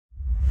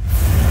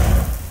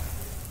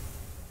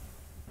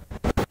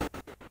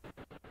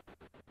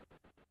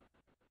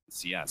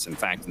CS. In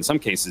fact, in some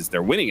cases,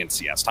 they're winning in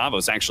CS.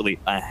 Tavo's actually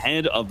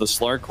ahead of the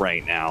Slark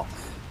right now,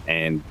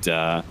 and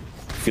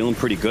feeling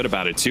pretty good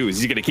about it too. Is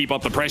he going to keep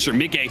up the pressure?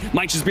 Mike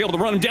might just be able to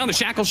run him down. The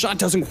shackle shot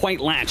doesn't quite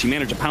latch. He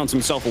managed to pounce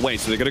himself away,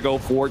 so they're going to go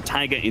for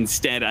Taiga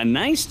instead. A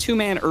nice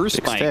two-man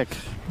Spike,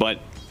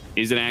 but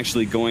is it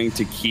actually going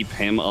to keep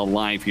him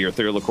alive here?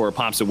 Thirlacor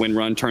pops a wind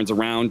run, turns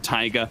around.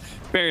 Taiga,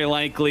 very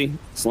likely,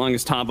 as long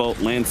as Tavo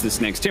lands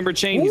this next Timber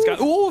Chain. He's got,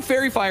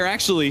 Fairy Fire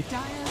actually.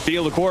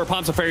 Thirlacor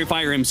pops a Fairy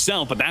Fire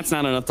himself, but that's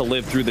not enough to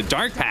live through the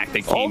Dark Pack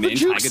that came in.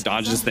 Taiga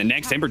dodges the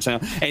next Timber Chain,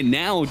 and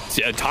now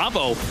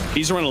Tavo,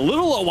 he's running a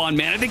little low on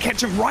mana. They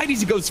catch him right as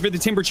he goes for the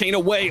Timber Chain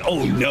away.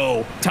 Oh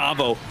no,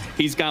 Tavo,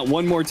 he's got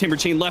one more Timber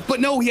Chain left, but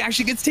no, he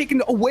actually gets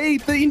taken away.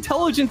 The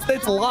intelligence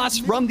that's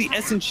lost from the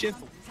Essence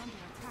Shift.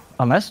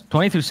 Unless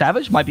 23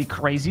 Savage might be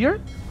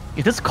crazier.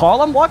 Is this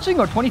Carl I'm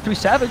watching or 23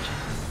 Savage?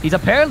 He's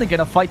apparently going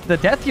to fight to the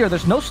death here.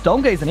 There's no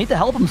Stone Gaze. They need to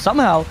help him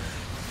somehow.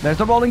 There's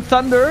the Rolling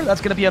Thunder.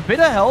 That's going to be a bit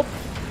of help.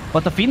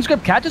 But the Fiend's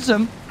Grip catches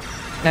him.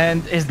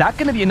 And is that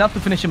going to be enough to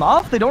finish him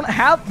off? They don't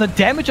have the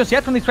damage just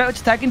yet from the Savage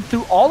attacking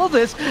through all of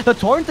this. The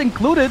Torrent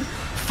included.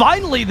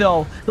 Finally,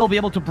 though, they'll be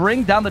able to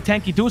bring down the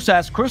tanky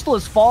Dusas.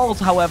 Crystallis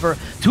falls, however,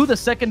 to the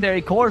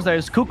secondary cores.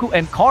 There's Cuckoo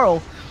and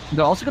Carl.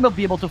 They're also going to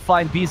be able to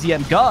find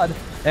BZM God.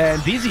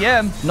 And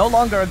BZM, no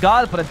longer a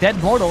god, but a dead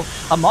mortal.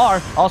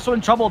 Amar, also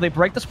in trouble. They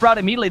break the Sprout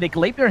immediately. They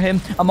Glapier him.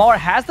 Amar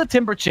has the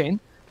Timber Chain.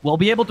 Will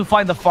be able to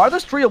find the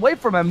farthest tree away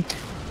from him.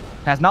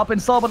 Has not been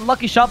solved with a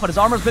lucky shot, but his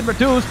armor's been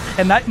reduced.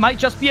 And that might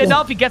just be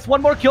enough. He gets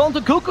one more kill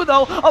into Cuckoo,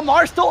 though.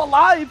 Amar's still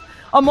alive.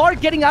 Amar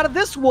getting out of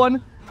this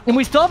one. And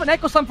we still have an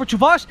Echo Slam for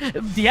Chuvash.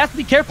 He has to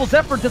be careful.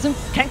 Zephyr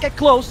can't get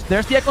close.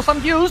 There's the Echo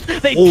Slam used.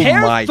 They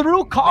tear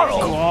through Carl.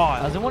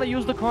 Doesn't want to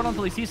use the Chrono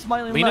until he sees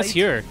Smiling Light. Lena's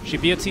here. She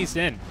BOT's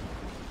in.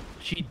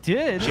 She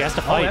did. She has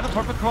to fight. They have a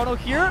perfect Chrono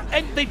here,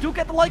 and they do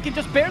get the Lycan,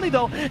 just barely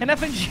though. And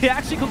FNG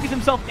actually cookies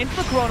himself into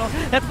the Chrono.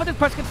 That's what the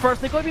Prescott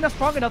first. They're going to be not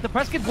strong enough. The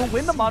Prescott will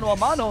win the mano a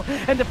mano,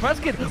 and the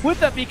Prescott with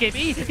that BKB,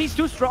 he's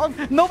too strong.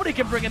 Nobody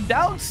can bring him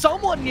down.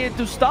 Someone needed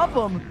to stop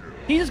him.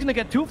 He's just going to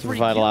get 2 free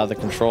provide a lot of the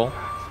control.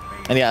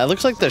 And yeah, it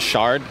looks like the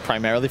Shard,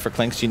 primarily for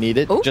Clinks, you need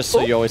it, just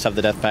so you always have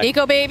the Death Pack.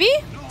 Nico Baby.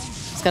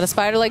 He's got a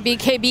Spider Leg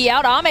BKB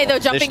out. Ame, though,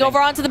 jumping over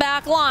onto the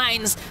back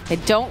lines. They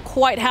don't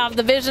quite have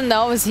the vision,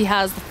 though, as he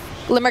has the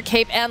Glimmer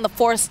Cape and the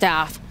Force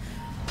Staff.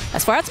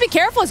 Espoir has to be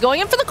careful. He's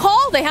going in for the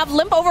call. They have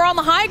Limp over on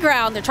the high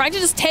ground. They're trying to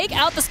just take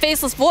out this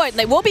Faceless Void, and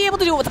they will be able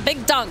to do it with a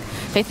big dunk.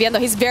 Faith Bien, though,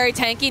 he's very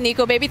tanky.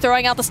 Nico Baby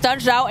throwing out the stun.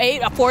 Zhao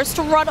 8 forced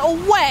to run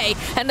away.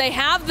 And they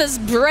have this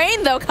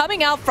Brain, though,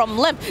 coming out from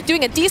Limp,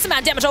 doing a decent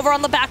amount of damage over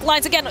on the back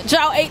lines. Again,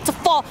 Zhao 8 to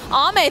fall.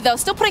 Ame, though,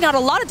 still putting out a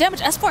lot of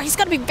damage. Espoir, he's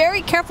got to be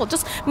very careful.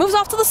 Just moves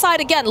off to the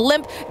side again.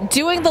 Limp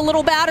doing the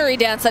little battery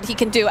dance that he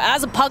can do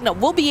as a Pugna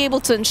will be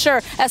able to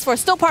ensure Espoir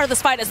still part of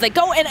this fight as they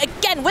go in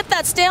again with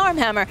that Storm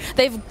Hammer.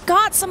 They've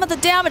got some of the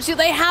damage. Do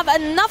they have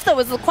enough, though,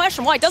 is the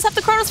question. Why? He does have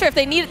the Chronosphere if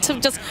they need it to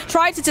just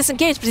try to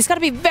disengage, but he's got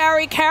to be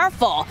very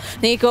careful.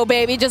 Nico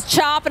Baby just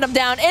chopping them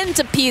down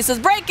into pieces,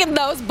 breaking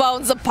those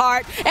bones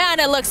apart, and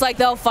it looks like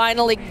they'll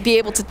finally be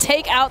able to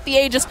take out the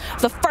Aegis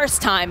the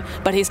first time,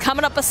 but he's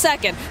coming up a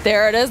second.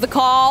 There it is, the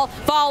call,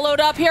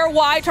 followed up here.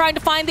 Y trying to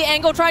find the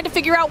angle, trying to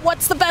figure out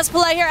what's the best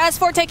play here.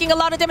 S4 taking a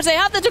lot of damage. They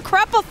have the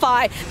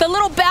Decrepify, the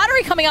little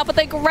battery coming out, but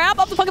they grab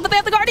up the Pugna, but they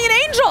have the Guardian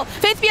Angel.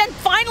 Faith Bien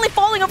finally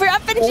falling over here.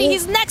 FNG,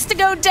 he's next to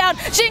go down.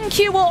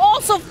 Q will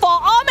also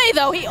fall. Ame,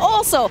 though, he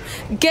also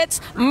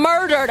gets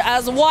murdered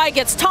as Y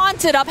gets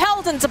taunted up,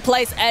 held into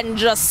place, and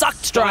just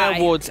sucked dry.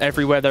 Dire wards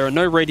everywhere. There are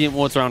no Radiant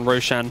wards around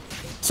Roshan.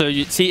 So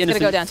you see Innocent... It's going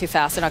to go down too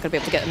fast. They're not going to be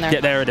able to get in there.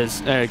 Yeah, there it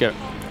is. There you go.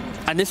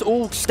 And this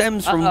all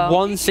stems from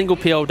one single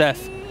PL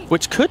death,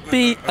 which could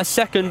be a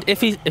second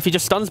if he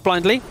just stuns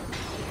blindly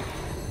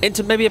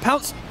into maybe a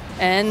pounce.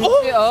 And no,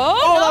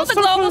 the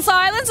global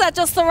silence at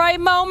just the right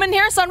moment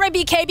here. Sunray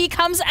BKB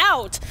comes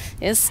out.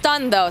 Is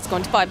stunned, though. It's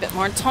going to buy a bit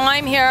more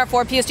time here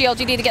for PSG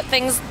LGD to get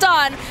things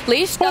done.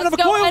 Leash does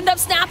end up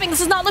snapping.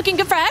 This is not looking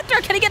good for Hector.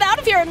 Can he get out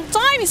of here in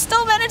time? He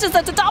still manages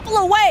to topple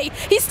away.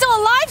 He's still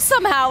alive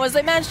somehow as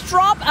they manage to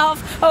drop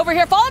off over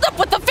here. Followed up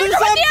with the finger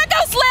with the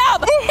Echo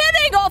Slam!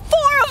 Hitting all 4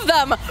 of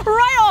them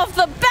right off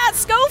the bat.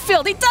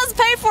 Schofield, he does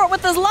pay for it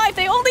with his life.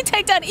 They only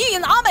take down E,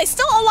 and Ame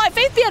still alive.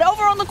 Faith Bien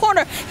over on the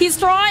corner. He's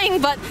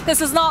trying, but this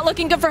is not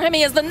looking good for him.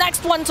 He is the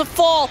next one to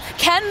fall.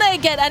 Can they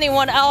get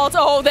anyone else?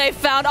 Oh, they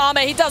found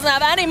Ame. He doesn't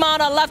have any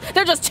mana left.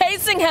 They're just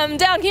chasing him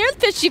down. Here's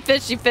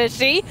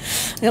Fishy.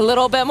 A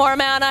little bit more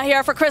mana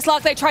here for Chris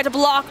Lock. They try to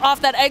block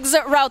off that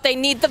exit route. They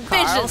need the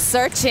vision.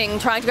 Searching,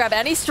 trying to grab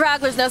any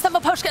stragglers. Knows that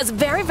Miposhka is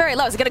very, very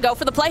low. He's going to go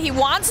for the play. He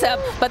wants him,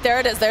 but there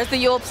it is. There's the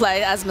Yule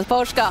play as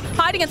Miposhka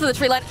hiding into the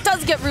tree line.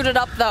 Does get rooted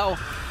up, though.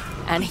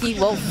 And he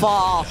will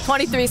fall.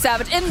 23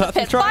 Savage in the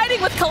pit,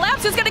 fighting with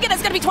Collapse. Who's going to get it?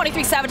 It's going to be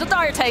 23 Savage.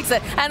 Adair takes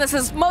it. And this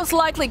is most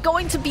likely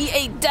going to be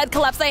a dead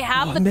Collapse. They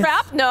have the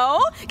trap.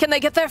 No. Can they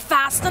get there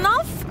fast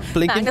enough?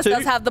 Blinking Magnus too.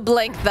 does have the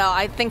blink, though.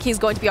 I think he's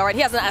going to be all right.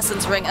 He has an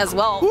Essence Ring as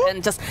well. Whoop.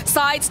 And just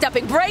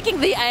sidestepping, breaking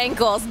the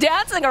ankles,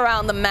 dancing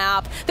around the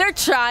map. They're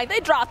trying. They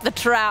drop the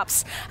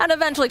traps. And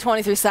eventually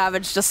 23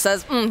 Savage just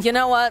says, you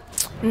know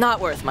what? Not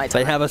worth my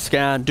time. They have a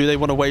scan. Do they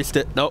want to waste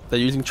it? Nope, they're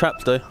using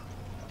traps, though.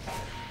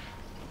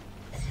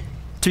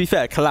 To be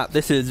fair, Collapse,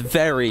 this is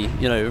very,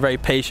 very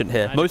patient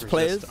here. Most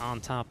players on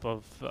top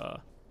of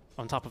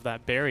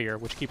that barrier,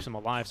 which keeps him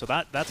alive. So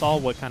that's all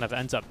what kind of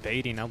ends up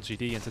baiting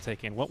LGD into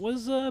taking what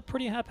was a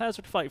pretty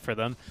haphazard fight for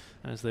them,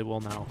 as they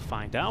will now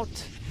find out.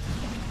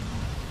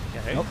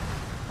 Okay. Nope.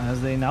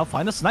 As they now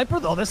find the sniper,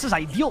 though, this is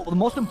ideal. The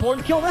most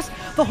important kill this.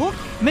 The hook,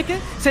 Mickey,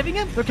 saving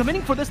him. They're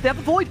committing for this. They have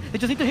the void. They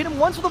just need to hit him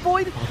once with the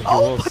void.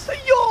 Oh, but the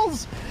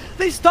Yules!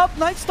 They stopped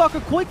Night Stalker.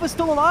 Quake was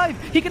still alive.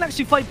 He can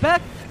actually fight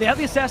back. They have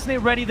the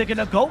assassinate ready. They're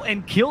gonna go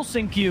and kill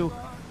Jinkyu,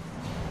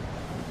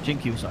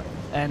 sorry.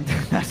 And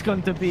that's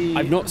going to be...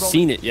 I've not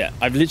seen it yet.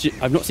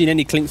 I've not seen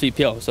any Clinks v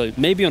PL. So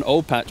maybe on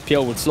old patch,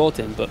 PL would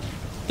slaughter him, but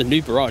the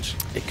new barrage,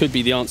 it could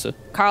be the answer.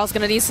 Carl's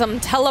going to need some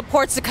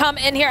teleports to come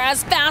in here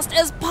as fast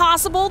as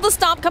possible. The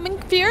stomp coming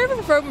here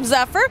from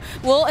Zephyr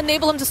will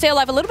enable him to stay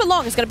alive a little bit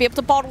longer. He's going to be able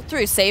to bottle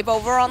through. Save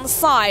over on the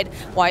side.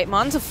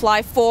 Whitemon to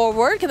fly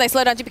forward. Can they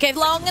slow down GPK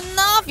long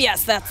enough?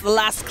 Yes, that's the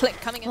last click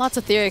coming in. Lots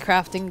of theory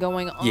crafting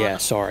going on. Yeah,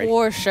 sorry.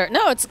 For sure.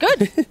 No, it's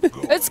good.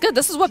 It's good.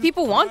 This is what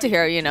people want to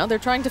hear, They're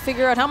trying to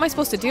figure out how am I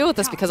supposed to deal with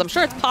this, because I'm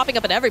sure it's popping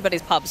up in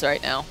everybody's pubs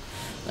right now.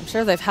 I'm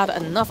sure they've had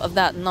enough of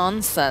that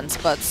nonsense,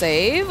 but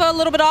save a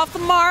little bit off the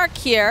mark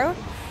here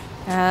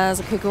as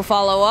a quick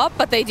follow-up,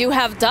 but they do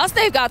have dust.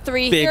 They've got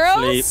 3 Big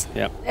heroes. Sleep.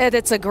 Yep.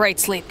 It's a great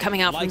sleep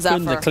coming out from Zephyr.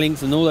 The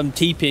Clinks and all them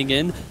TPing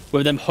in,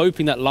 with them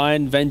hoping that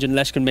Lion, Venge, and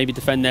Lesh can maybe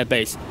defend their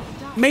base.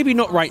 Maybe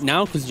not right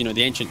now, because,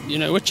 the Ancient,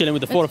 we're chilling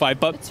with the fortified,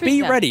 but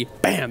be ready.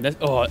 Bam! The end.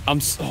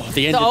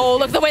 Oh,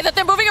 look the way that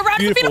they're moving around.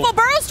 Beautiful. Beautiful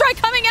Burrow Strike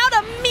coming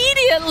out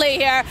immediately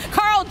here.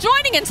 Carl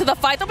joining into the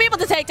fight. They'll be able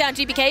to take down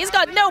GPK. He's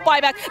got no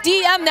buyback.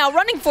 DM now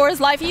running for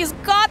his life. He's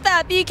got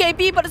that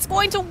BKB, but it's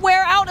going to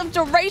wear out of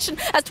duration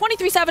as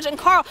 23 Savage and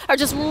Carl are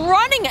just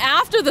running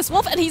after this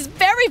wolf, and he's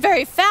very,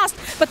 very fast,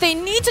 but they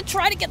need to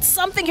try to get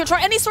something here,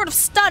 try any sort of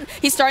stun.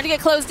 He's starting to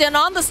get closed in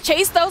on this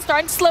chase, though,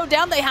 starting to slow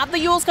down. They have the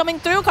Yules coming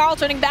through. Carl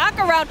turning back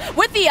around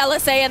with the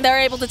LSA, and they're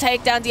able to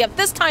take down DM.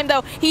 This time,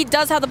 though, he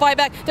does have the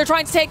buyback. They're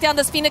trying to take down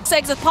this Phoenix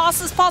Eggs as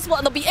possible,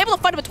 and they'll be able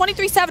to fight him with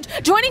 23 Savage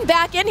joining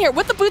back in here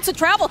with the boots of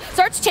travel.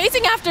 Starts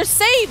chasing after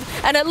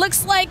Save, and it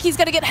looks like he's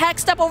going to get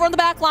hexed up over on the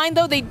back line,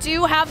 though. They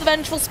do have the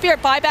Vengeful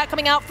Spirit. Buyback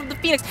coming out from the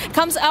Phoenix.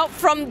 Comes out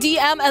from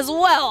DM as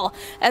well,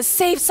 as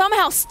Save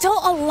somehow still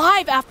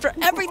alive after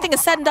everything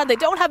is said and done. They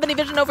don't have any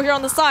vision over here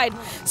on the side,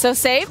 so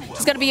Save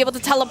is going to be able to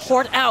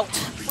teleport out.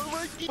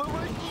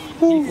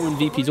 People in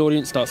VP's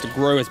audience starts to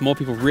grow as more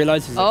people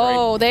realize this is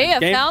a they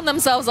have game. found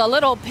themselves a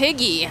little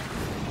piggy.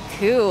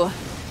 Koo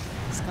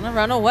is gonna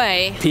run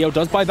away. PL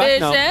does buy back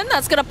now.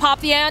 That's gonna pop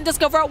the and just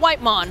go for a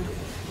Whitemon.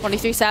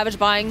 23 Savage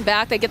buying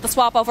back. They get the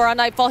swap over on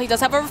Nightfall. He does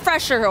have a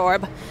refresher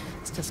orb.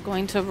 It's just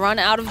going to run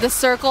out of the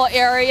circle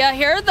area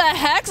here. The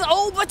Hex.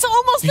 Oh, it's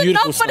almost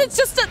enough, but it's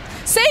just a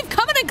Save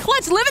coming in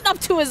clutch, living up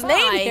to his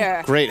name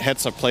here. Great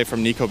heads-up play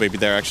from Nico Baby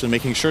there, actually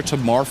making sure to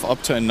morph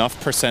up to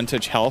enough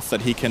percentage health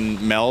that he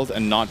can meld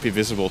and not be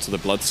visible to the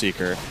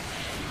Bloodseeker.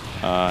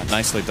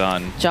 Nicely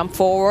done. Jump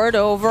forward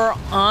over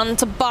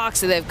onto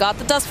Boxy. They've got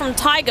the dust from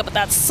Taiga, but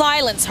that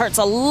silence hurts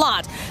a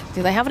lot.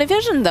 Do they have any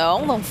vision,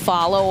 though? They'll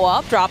follow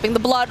up, dropping the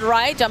blood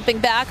right, jumping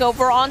back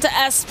over onto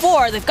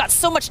S4. They've got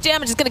so much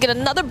damage, he's going to get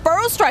another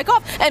Burrow Strike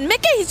off. And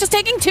Mickey, he's just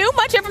taking too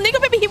much here from Nico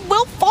Baby. He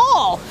will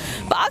fall.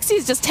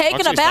 Boxy's just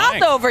taking a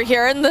bath over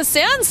here in the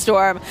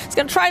Sandstorm. He's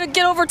going to try to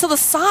get over to the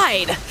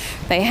side.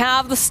 They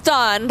have the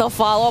stun. They'll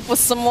follow up with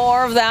some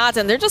more of that,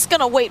 and they're just going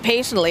to wait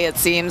patiently, it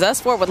seems.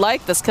 S4 would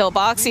like this kill.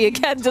 Boxy,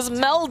 again, just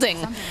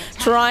melding,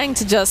 trying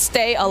to just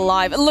stay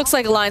alive. It looks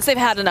like Alliance, they've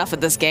had enough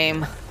of this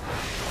game.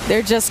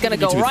 They're just going to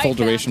go right full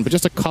duration, but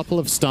just a couple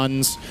of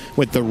stuns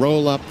with the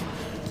roll-up,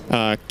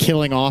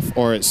 killing off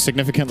or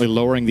significantly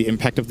lowering the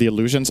impact of the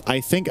illusions. I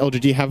think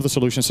LGD have the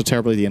solutions to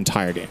Terribly the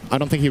entire game. I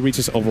don't think he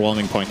reaches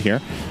overwhelming point here.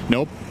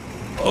 Nope.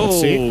 Let's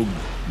see.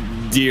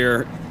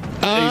 Dear.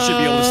 He should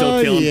be able to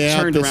still kill him.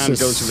 Yeah, Turned around and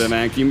goes to the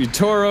vacuum.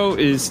 Toro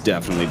is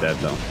definitely dead,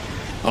 though.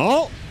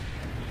 Oh!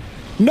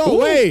 No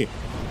way!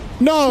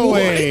 No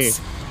way!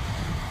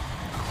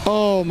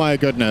 Oh my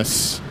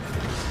goodness.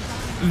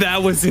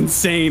 That was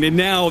insane, and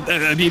now,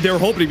 I mean, they were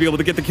hoping to be able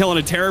to get the kill on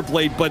a Terror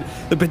Blade, but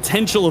the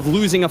potential of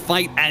losing a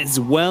fight as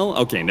well.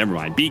 Okay, never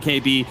mind.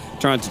 BKB,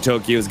 Toronto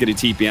Tokyo is going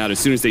to TP out as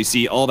soon as they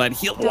see all that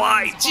heal.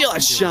 Why?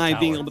 Just shy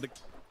being able to...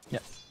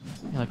 Yep.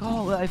 You're like,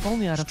 oh, if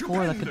only I had a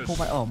 4 that could pull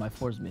my... Oh, my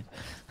 4's mid.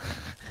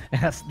 And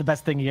that's the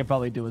best thing you can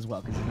probably do as well,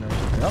 because he's going to...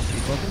 Oh,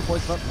 he's closing,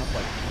 poised up, not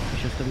quite.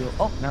 He should still be...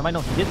 Oh, never mind,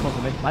 no, he did close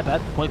him in. My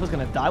bad. Poik was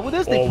going to die with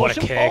this. They push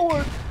him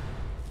forward.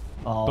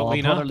 Oh,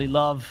 brotherly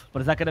love.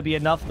 But is that going to be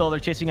enough, though? They're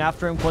chasing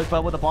after him.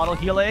 Koipa with a bottle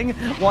healing.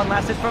 One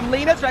last hit from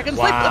Lina. Dragon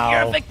Slip, the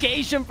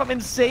purification from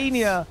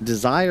Insania.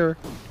 Desire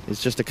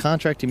is just a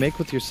contract you make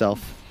with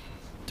yourself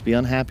to be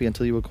unhappy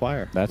until you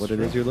acquire what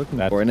it is you're looking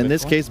for. And in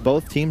this case,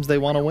 both teams, they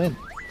want to win.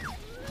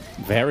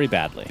 Very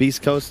badly.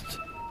 Beast Coast.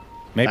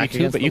 Maybe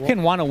two, but you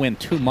can want to win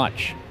too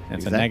much.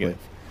 It's a negative.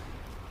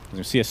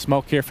 You see a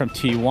smoke here from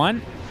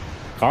T1.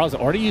 Carl's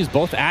already used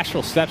both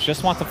Astral Steps,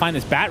 just wants to find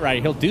this Bat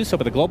Rider. He'll do so,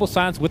 but the Global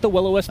Silence with the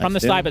Will-O-Wisp from the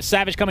side, but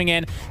Savage coming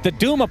in. The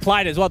Doom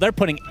applied as well. They're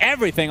putting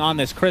everything on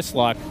this Chris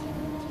Luck,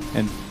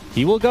 and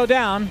he will go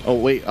down. Oh,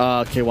 wait,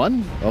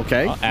 K1?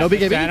 Okay. No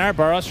big center,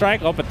 Burrow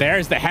Strike. Oh, but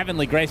there's the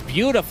Heavenly Grace.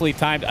 Beautifully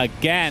timed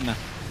again.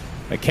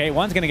 But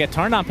K1's going to get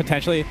turned on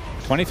potentially.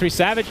 23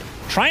 Savage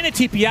trying to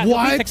TP out.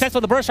 He'll be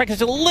successful. The Burrow Strike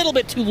is a little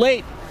bit too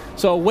late.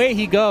 So away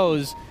he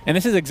goes. And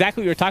this is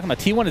exactly what you were talking about.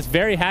 T1 is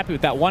very happy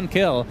with that one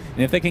kill.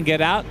 And if they can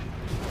get out,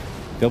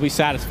 they'll be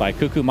satisfied.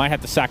 Cuckoo might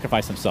have to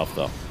sacrifice himself,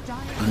 though.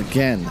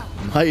 Again,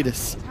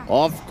 Midas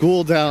off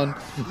cooldown.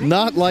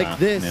 Not like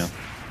this. Yeah.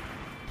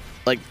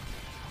 Like,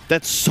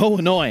 that's so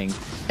annoying.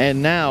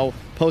 And now,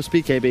 post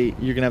BKB,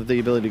 you're going to have the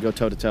ability to go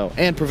toe-to-toe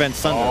and prevent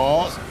Thunder.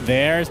 Oh,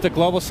 there's the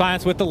Global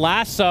Silence with the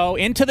lasso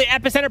into the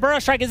epicenter. Burrow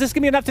Strike. Is this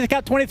going to be enough to take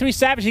out 23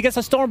 Savage? He gets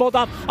a Stormbolt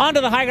off onto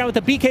the high ground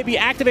with the BKB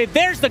activated.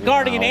 There's the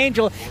Guardian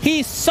Angel.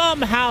 He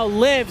somehow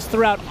lives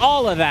throughout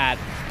all of that.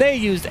 They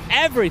used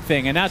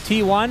everything, and now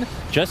T1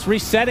 just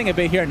resetting a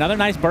bit here. Another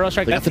nice Burrow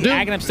Strike. That's the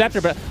Aghanim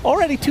Scepter, but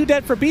already 2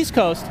 dead for Beast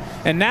Coast.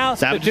 And now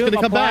Savage the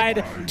Doom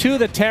applied to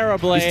the Terra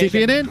Blade. He's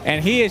TPing in.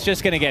 And he is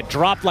just going to get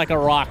dropped like a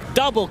rock.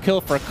 Double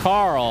kill for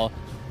Carl.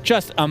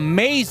 Just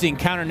amazing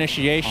counter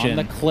initiation. On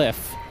the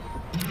cliff.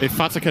 If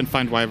Fata can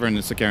find Wyvern,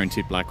 it's a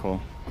guaranteed black hole.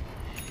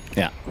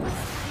 Yeah.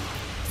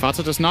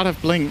 Fata does not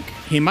have Blink.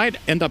 He might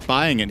end up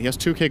buying it. He has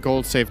 2k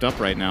gold saved up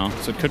right now,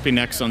 so it could be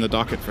next on the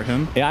docket for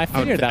him. Yeah, I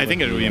figured that. I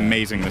think it would be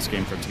amazing this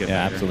game for him to get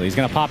Yeah, better. absolutely. He's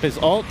going to pop his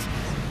ult.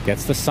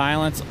 Gets the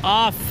silence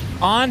off.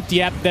 On.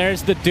 Yep,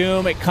 there's the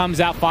Doom. It comes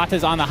out.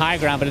 Fata's on the high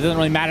ground, but it doesn't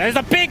really matter. There's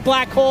a big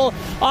black hole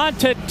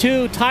onto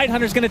 2.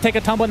 Tidehunter's going to take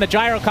a tumble, and the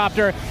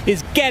Gyrocopter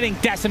is getting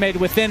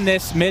decimated within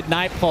this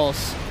Midnight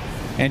Pulse.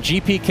 And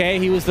GPK,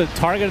 he was the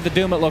target of the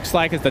Doom, it looks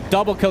like, as the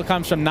double kill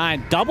comes from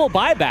 9. Double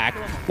buyback.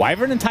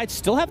 Wyvern and Tide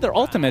still have their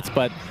ultimates,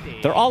 but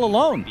they're all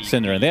alone,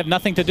 Cinder. They have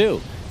nothing to do.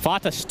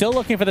 Fata still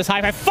looking for this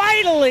high five.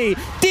 Finally,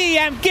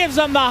 DM gives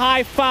them the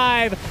high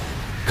five.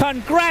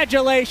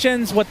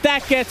 Congratulations. What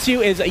that gets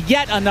you is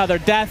yet another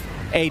death.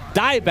 A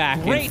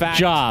dieback, in fact. Great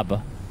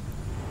job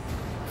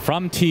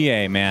from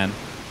TA, man.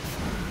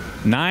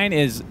 9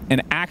 is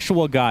an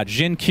actual god.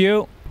 Jin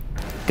Q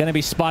gonna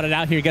be spotted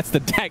out here. Gets the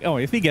deck. Oh,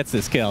 if he gets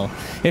this kill.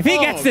 If he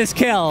gets this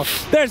kill,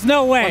 there's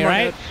no way,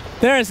 right?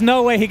 There is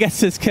no way he gets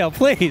this kill,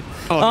 please.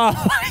 Oh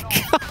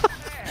my God.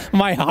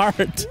 My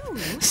heart.